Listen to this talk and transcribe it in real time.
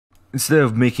Instead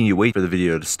of making you wait for the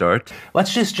video to start,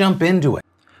 Let's just jump into it.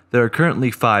 there are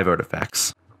currently 5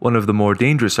 artifacts. One of the more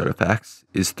dangerous artifacts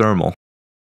is thermal.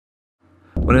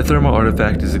 When a thermal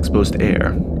artifact is exposed to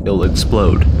air, it'll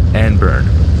explode and burn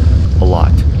a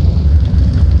lot.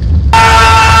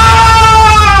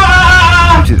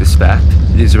 Due to this fact,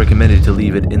 it is recommended to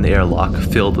leave it in the airlock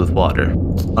filled with water.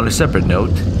 On a separate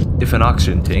note, if an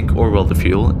oxygen tank or welder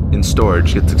fuel in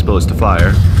storage gets exposed to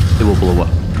fire, it will blow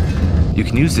up. You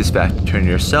can use this fact to turn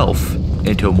yourself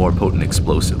into a more potent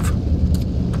explosive.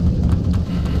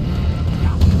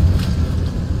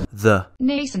 The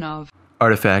Nasonov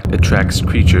artifact attracts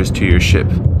creatures to your ship.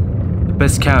 The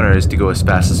best counter is to go as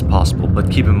fast as possible, but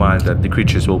keep in mind that the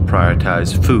creatures will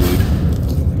prioritize food,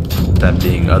 that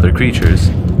being other creatures,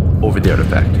 over the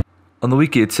artifact. On the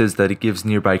wiki it says that it gives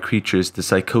nearby creatures the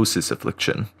psychosis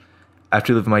affliction.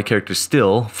 After leaving my character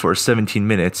still for 17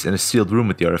 minutes in a sealed room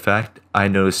with the artifact, I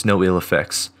noticed no ill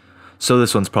effects. So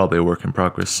this one's probably a work in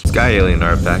progress. Sky Alien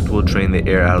artifact will drain the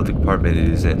air out of the compartment it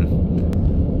is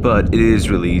in. But it is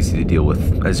really easy to deal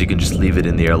with, as you can just leave it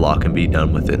in the airlock and be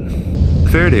done with it. The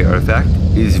Faraday artifact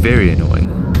is very annoying.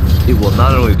 It will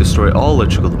not only destroy all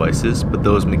electrical devices, but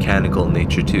those mechanical in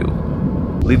nature too.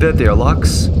 Leave that at the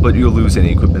airlocks, but you'll lose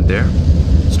any equipment there.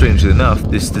 Strangely enough,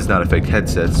 this does not affect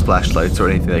headsets, flashlights, or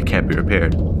anything that can't be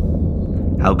repaired.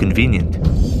 How convenient.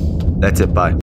 That's it, bye.